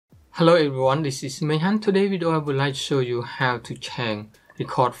Hello everyone, this is Mayhan. Today video I would like to show you how to change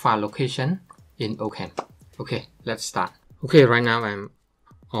record file location in Ocam. Okay, let's start. Okay, right now I'm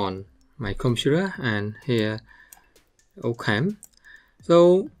on my computer and here Ocam.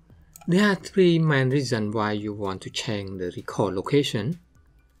 So there are three main reasons why you want to change the record location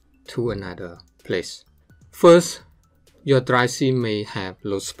to another place. First, your drive C may have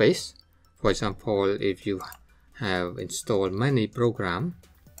low space. For example, if you have installed many programs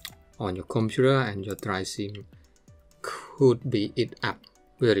on your computer and your drive C could be eat up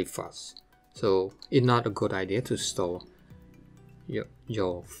very fast. So it's not a good idea to store your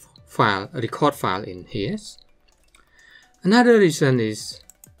record file in here. Another reason is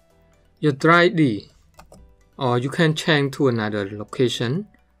your drive D, or you can change to another location.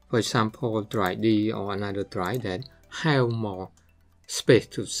 For example, drive D or another drive that have more space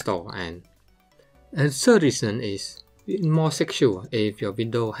to store. And the third reason is more secure. If your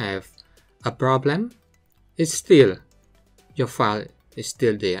window have a problem, it's still your file is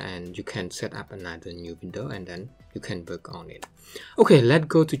still there and you can set up another new window and then you can work on it. Okay, let's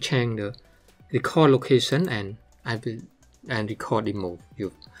go to change the record location and record demo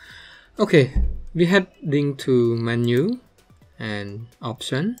view. Okay, we heading to menu and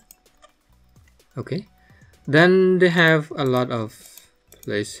option. Okay, then they have a lot of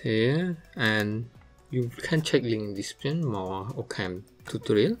place here and you can check link in description more Ocam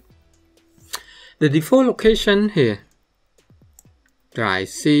tutorial. The default location here, drive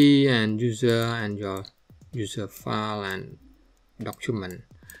C and your user file and document.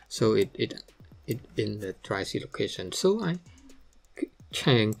 So it in the drive C location. So I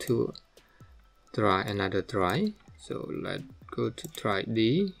change to another drive. So let's go to drive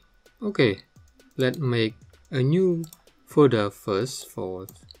D. Okay, let's make a new folder first for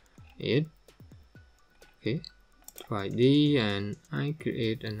it. Okay, drive D and I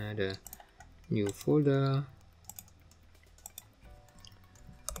create another new folder,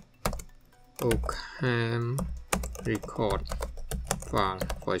 Ocam record file,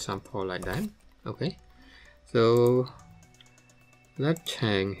 for example, like that. Okay, so let's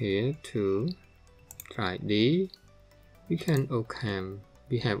change here to drive D. We have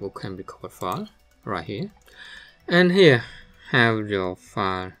Ocam record file right here, and here have your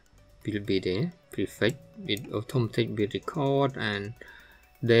file will be there, prefix with automatic will record and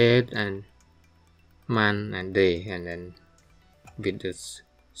date and month and day, and then with the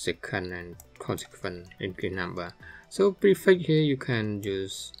second and consequent entry number. So prefix here you can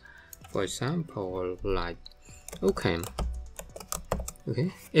use, for example, like Ocam.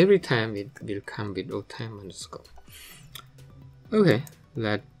 Okay, every time it will come with Ocam underscore. Okay,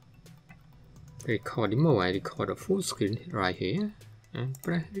 let's record demo. I record a full screen right here and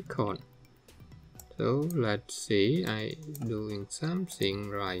press record. So let's see, I doing something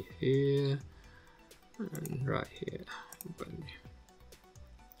right here and right here.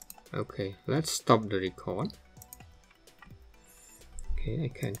 Okay, let's stop the record. Okay, I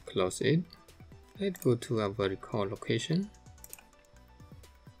can close it. Let's go to our record location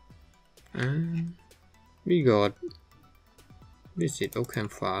and we got visit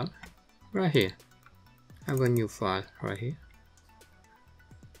Ocam file right here. I have a new file right here.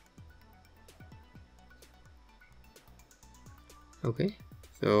 Okay,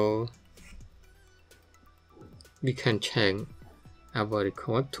 so we can change our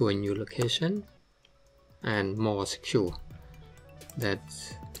record to a new location and more secure, that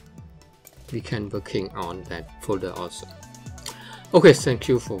we can working on that folder also. Okay, thank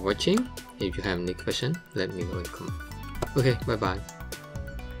you for watching. If you have any question, let me know in comment. Okay, bye bye.